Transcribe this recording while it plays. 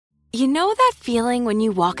You know that feeling when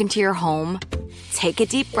you walk into your home, take a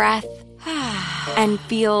deep breath, and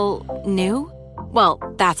feel new? Well,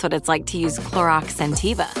 that's what it's like to use Clorox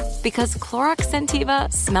Scentiva. Because Clorox Scentiva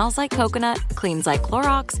smells like coconut, cleans like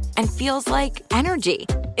Clorox, and feels like energy.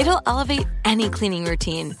 It'll elevate any cleaning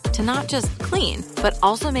routine to not just clean, but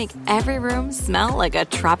also make every room smell like a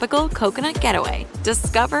tropical coconut getaway.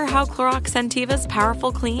 Discover how Clorox Scentiva's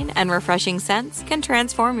powerful clean and refreshing scents can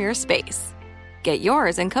transform your space. Get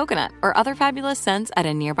yours in coconut or other fabulous scents at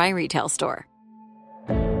a nearby retail store.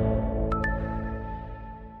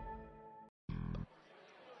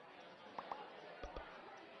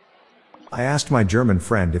 I asked my German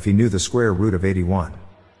friend if he knew the square root of 81.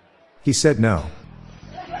 He said no.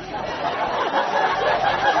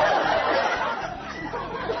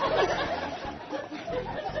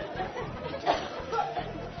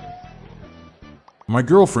 My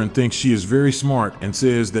girlfriend thinks she is very smart and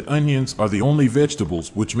says that onions are the only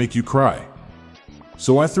vegetables which make you cry.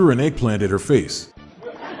 So I threw an eggplant at her face.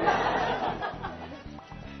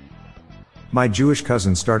 My Jewish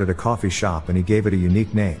cousin started a coffee shop and he gave it a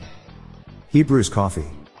unique name. Hebrews Coffee.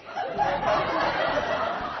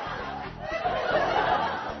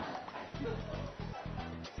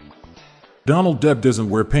 Donald Depp doesn't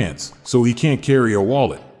wear pants, so he can't carry a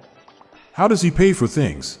wallet. How does he pay for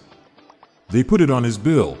things? They put it on his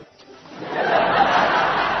bill.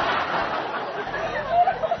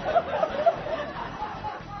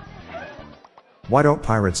 Why don't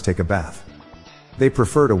pirates take a bath? They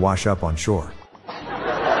prefer to wash up on shore.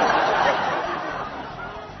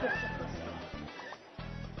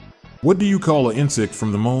 What do you call an insect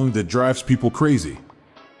from the moon that drives people crazy?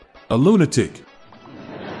 A lunatic.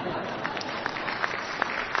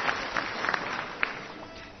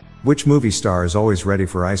 Which movie star is always ready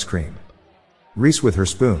for ice cream? Reese with her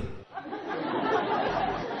spoon.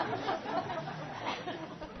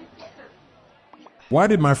 Why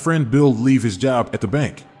did my friend Bill leave his job at the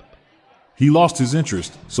bank? He lost his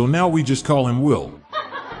interest, so now we just call him Will.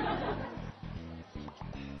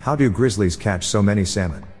 How do grizzlies catch so many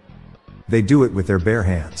salmon? They do it with their bare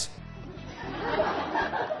hands.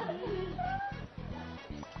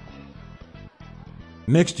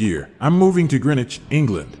 Next year, I'm moving to Greenwich,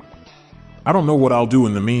 England. I don't know what I'll do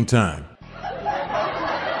in the meantime.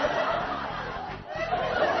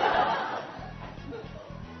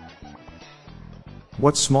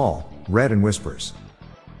 What's small, red and whispers?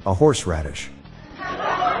 A horseradish.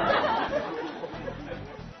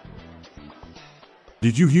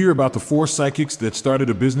 Did you hear about the 4 psychics that started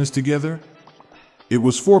a business together? It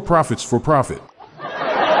was 4 prophets for profit.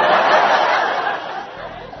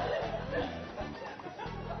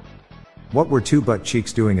 What were 2 butt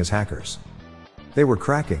cheeks doing as hackers? They were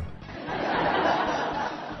cracking.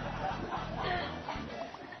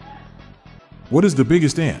 What is the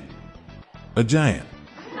biggest ant? A giant.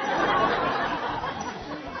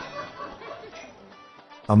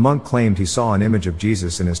 A monk claimed he saw an image of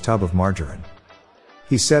Jesus in his tub of margarine.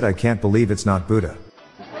 He said, "I can't believe it's not Buddha."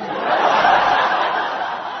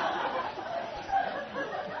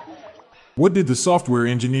 What did the software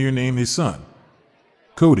engineer name his son?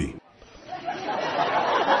 Cody.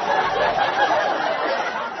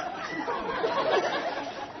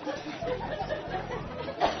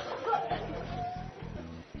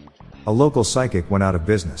 A local psychic went out of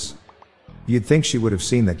business. You'd think she would have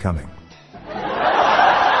seen that coming.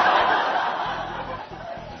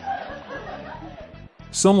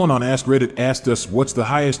 Someone on Ask Reddit asked us, what's the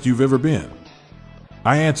highest you've ever been?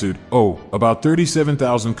 I answered, about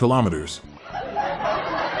 37,000 kilometers.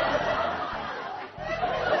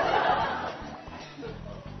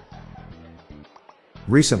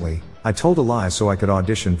 Recently, I told a lie so I could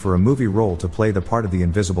audition for a movie role to play the part of the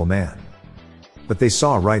Invisible Man. But they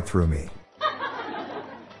saw right through me.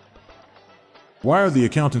 Why are the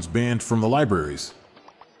accountants banned from the libraries?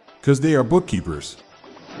 'Cause they are bookkeepers.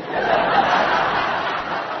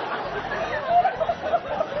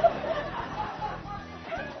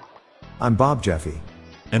 I'm Bob Jeffy.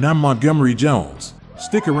 And I'm Montgomery Jones.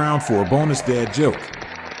 Stick around for a bonus dad joke.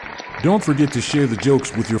 Don't forget to share the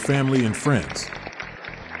jokes with your family and friends.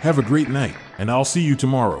 Have a great night, and I'll see you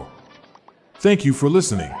tomorrow. Thank you for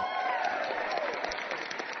listening.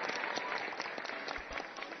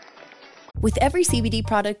 With every CBD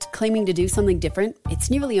product claiming to do something different, it's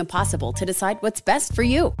nearly impossible to decide what's best for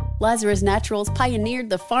you. Lazarus Naturals pioneered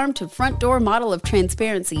the farm-to-front-door model of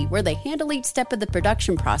transparency, where they handle each step of the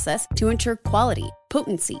production process to ensure quality,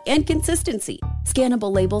 potency, and consistency.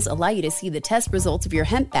 Scannable labels allow you to see the test results of your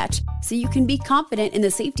hemp batch, so you can be confident in the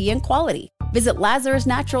safety and quality. Visit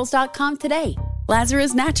LazarusNaturals.com today.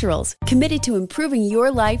 Lazarus Naturals, committed to improving your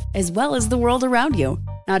life as well as the world around you.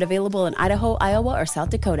 Not available in Idaho, Iowa, or South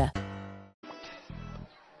Dakota.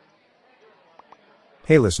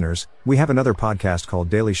 Hey listeners, we have another podcast called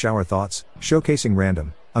Daily Shower Thoughts, showcasing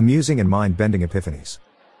random, amusing and mind-bending epiphanies.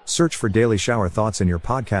 Search for Daily Shower Thoughts in your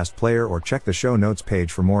podcast player or check the show notes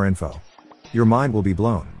page for more info. Your mind will be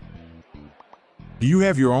blown. Do you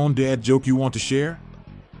have your own dad joke you want to share?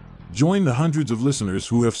 Join the hundreds of listeners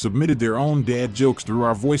who have submitted their own dad jokes through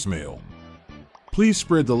our voicemail. Please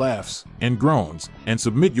spread the laughs and groans and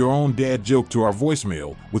submit your own dad joke to our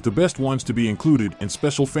voicemail, with the best ones to be included in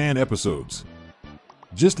special fan episodes.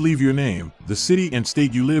 Just leave your name, the city and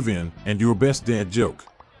state you live in, and your best dad joke.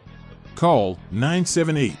 Call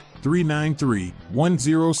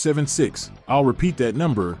 978-393-1076. I'll repeat that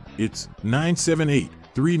number. It's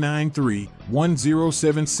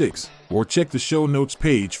 978-393-1076, or check the show notes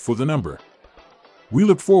page for the number. We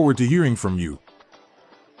look forward to hearing from you.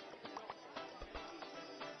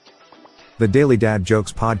 The Daily Dad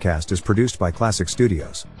Jokes podcast is produced by Classic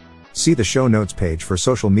Studios. See the show notes page for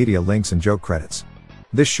social media links and joke credits.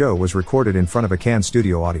 This show was recorded in front of a canned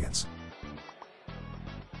studio audience.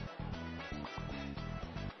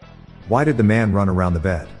 Why did the man run around the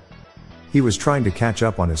bed? He was trying to catch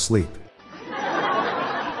up on his sleep.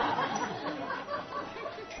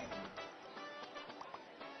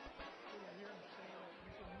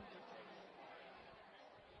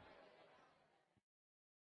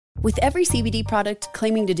 With every CBD product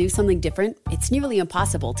claiming to do something different, it's nearly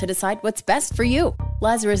impossible to decide what's best for you.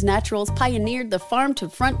 Lazarus Naturals pioneered the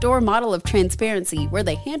farm-to-front-door model of transparency, where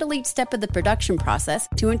they handle each step of the production process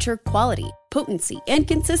to ensure quality, potency, and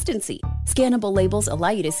consistency. Scannable labels allow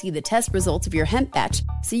you to see the test results of your hemp batch,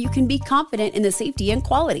 so you can be confident in the safety and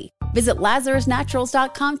quality. Visit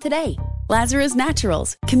LazarusNaturals.com today. Lazarus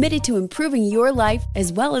Naturals, committed to improving your life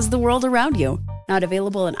as well as the world around you. Not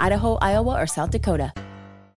available in Idaho, Iowa, or South Dakota.